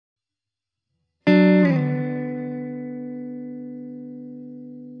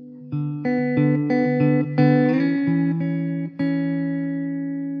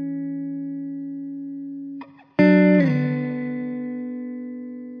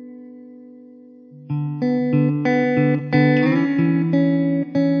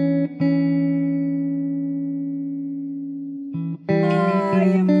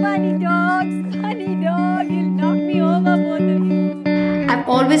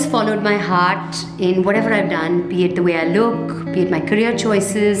always followed my heart in whatever I've done, be it the way I look, be it my career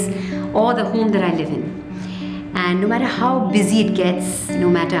choices, or the home that I live in. And no matter how busy it gets, no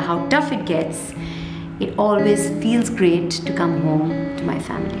matter how tough it gets, it always feels great to come home to my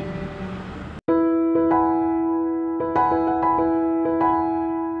family.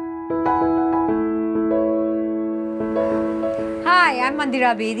 Hi, I'm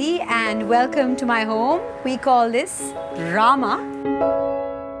Mandira Bedi and welcome to my home. We call this Rama.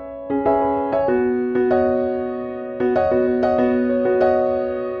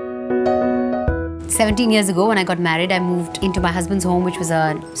 17 years ago when I got married, I moved into my husband's home, which was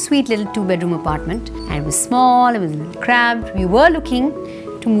a sweet little 2-bedroom apartment. And it was small, it was a little cramped. We were looking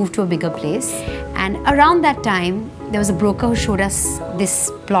to move to a bigger place. And around that time, there was a broker who showed us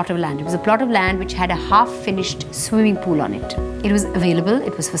this plot of land. It was a plot of land which had a half-finished swimming pool on it. It was available,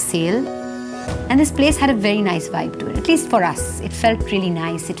 it was for sale. And this place had a very nice vibe to it, at least for us. It felt really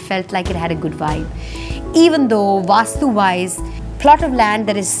nice, it felt like it had a good vibe. Even though, Vastu-wise, plot of land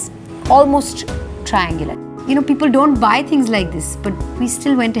that is almost triangular. You know, people don't buy things like this, but we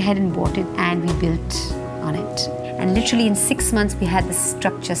still went ahead and bought it and we built on it. And literally in 6 months, we had the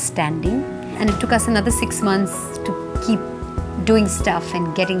structure standing. And it took us another 6 months to keep doing stuff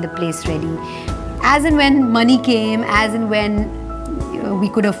and getting the place ready. As and when money came, as and when we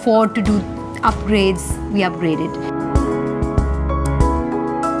could afford to do upgrades, we upgraded.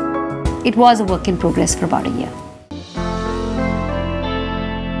 It was a work in progress for about a year.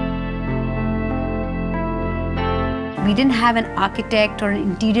 We didn't have an architect or an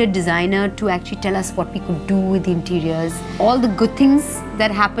interior designer to actually tell us what we could do with the interiors. All the good things that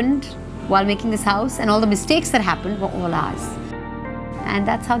happened while making this house and all the mistakes that happened were all ours. And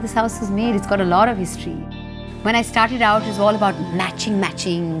that's how this house was made. It's got a lot of history. When I started out, it was all about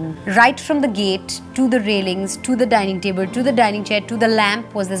matching. Right from the gate, to the railings, to the dining table, to the dining chair, to the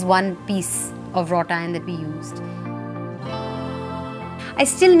lamp was this one piece of wrought iron that we used. I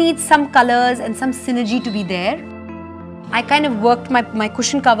still need some colors and some synergy to be there. I kind of worked my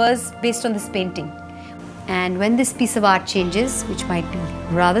cushion covers based on this painting. And when this piece of art changes, which might be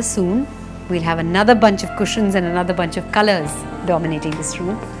rather soon, we'll have another bunch of cushions and another bunch of colors dominating this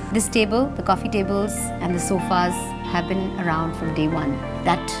room. This table, the coffee tables and the sofas have been around from day one.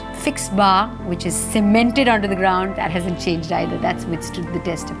 That fixed bar, which is cemented onto the ground, that hasn't changed either. That's withstood the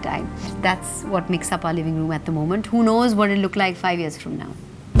test of time. That's what makes up our living room at the moment. Who knows what it'll look like 5 years from now.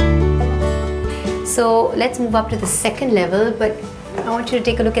 So let's move up to the second level, but I want you to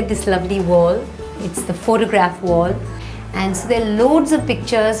take a look at this lovely wall. It's the photograph wall. And so there are loads of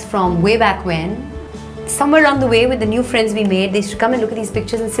pictures from way back when. Somewhere along the way with the new friends we made, they used to come and look at these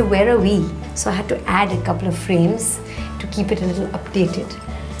pictures and say, where are we? So I had to add a couple of frames to keep it a little updated.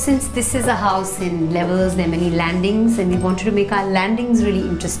 Since this is a house in levels, there are many landings and we wanted to make our landings really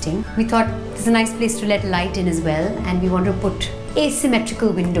interesting. We thought this is a nice place to let light in as well, and we want to put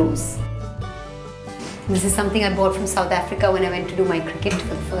asymmetrical windows. This is something I bought from South Africa when I went to do my cricket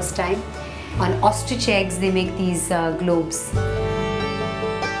for the first time. On ostrich eggs, they make these globes.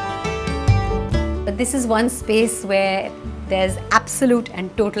 But this is one space where there's absolute and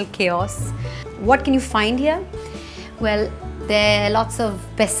total chaos. What can you find here? Well, there are lots of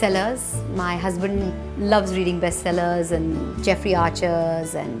bestsellers. My husband loves reading bestsellers and Jeffrey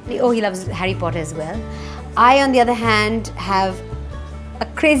Archer's, and he loves Harry Potter as well. I, on the other hand, have a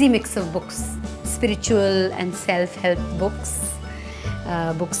crazy mix of books. Spiritual and self-help books.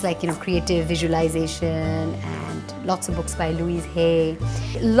 Books like, creative visualization, and lots of books by Louise Hay.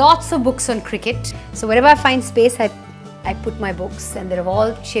 Lots of books on cricket. So wherever I find space, I put my books, and they're of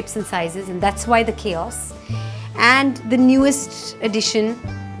all shapes and sizes, and that's why the chaos. And the newest addition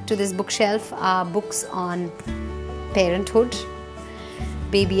to this bookshelf are books on parenthood,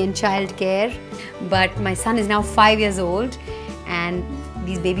 baby and child care. But my son is now 5 years old, and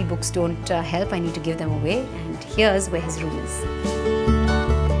these baby books don't help. I need to give them away, and here's where his room is.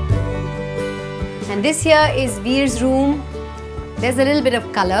 And this here is Veer's room. There's a little bit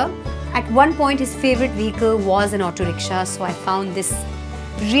of color. At one point, his favorite vehicle was an auto rickshaw, so I found this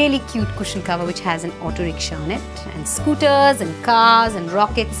really cute cushion cover which has an auto rickshaw on it, and scooters and cars and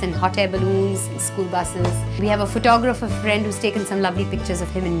rockets and hot air balloons and school buses. We have a photographer friend who's taken some lovely pictures of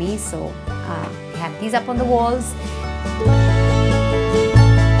him and me, so we have these up on the walls.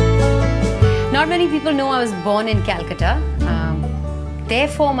 Not many people know I was born in Calcutta.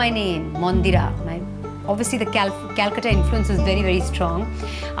 Therefore my name, Mandira. Obviously the Calcutta influence was very, very strong.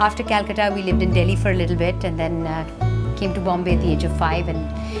 After Calcutta, we lived in Delhi for a little bit, and then came to Bombay at the age of 5.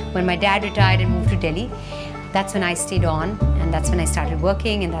 And when my dad retired and moved to Delhi, that's when I stayed on, and that's when I started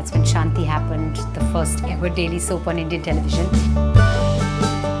working, and that's when Shanti happened, the first ever daily soap on Indian television.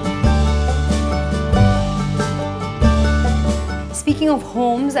 of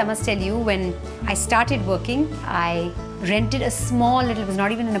homes, I must tell you, when I started working, I rented a small little, it was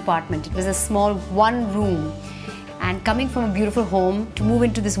not even an apartment, it was a small one room. And coming from a beautiful home to move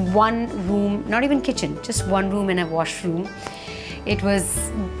into this one room, not even kitchen, just one room and a washroom,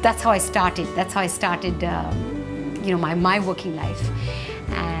 that's how I started. That's how I started, my working life.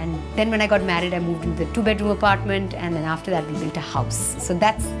 And then when I got married, I moved into the 2-bedroom apartment, and then after that we built a house. So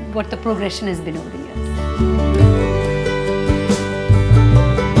that's what the progression has been over the years.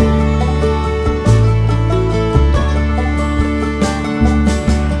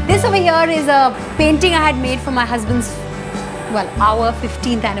 This over here is a painting I had made for my husband's, our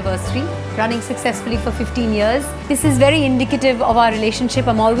 15th anniversary, running successfully for 15 years. This is very indicative of our relationship.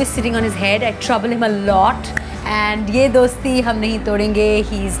 I'm always sitting on his head. I trouble him a lot. And ye dosti hum nahi todenge.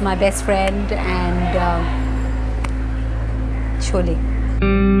 He's my best friend, and Chole.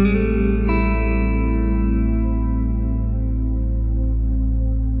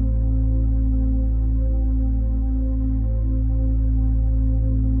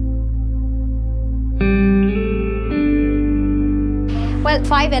 Well,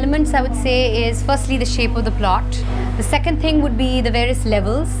 5 elements I would say is firstly the shape of the plot. The second thing would be the various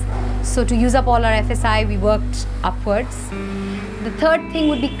levels. So to use up all our FSI, we worked upwards. The third thing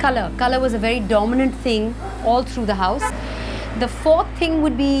would be color. Color was a very dominant thing all through the house. The fourth thing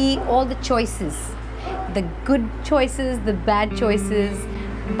would be all the choices. The good choices, the bad choices,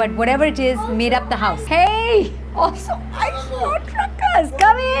 but whatever it is, made up the house. Hey! Also, my floor truckers,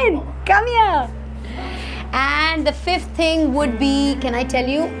 come in! Come here! And the fifth thing would be, can I tell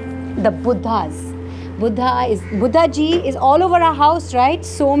you, the Buddhas. Buddha Ji is all over our house, right?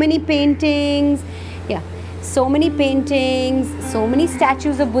 So many paintings, so many paintings, so many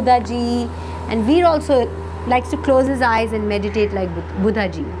statues of Buddha Ji, and Veer also likes to close his eyes and meditate like Buddha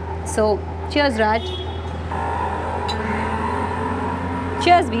Ji. So, cheers, Raj.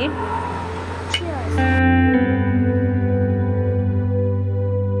 Cheers, Veer. Cheers.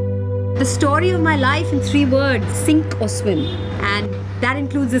 The story of my life in 3 words: sink or swim. And that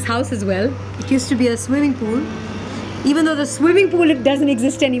includes this house as well. It used to be a swimming pool. Even though the swimming pool doesn't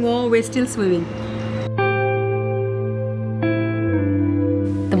exist anymore, we're still swimming.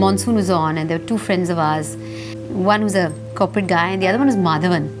 The monsoon was on, and there were 2 friends of ours. One was a corporate guy and the other one was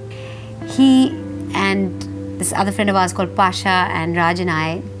Madhavan. He and this other friend of ours called Pasha and Raj and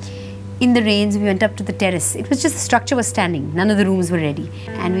I, in the rains, we went up to the terrace. It was just the structure was standing. None of the rooms were ready.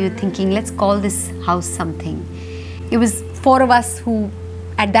 And we were thinking, let's call this house something. It was 4 of us who,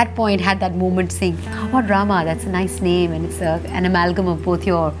 at that point, had that moment saying, how about Rama? That's a nice name, and it's an amalgam of both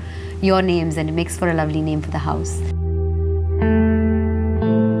your names, and it makes for a lovely name for the house.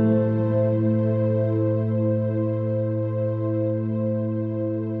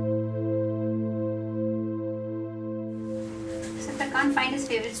 Sita can't find his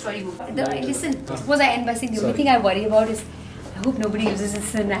favorite storybook. Listen, suppose I end by saying the only thing I worry about is, I hope nobody uses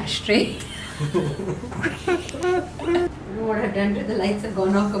this as an ashtray. I don't know what I've done to the lights have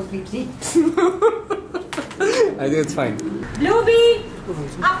gone off completely. I think it's fine. Bluebee!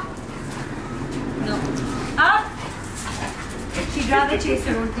 Up! No. Up! She'd rather chase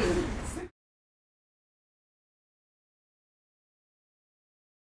her own tail.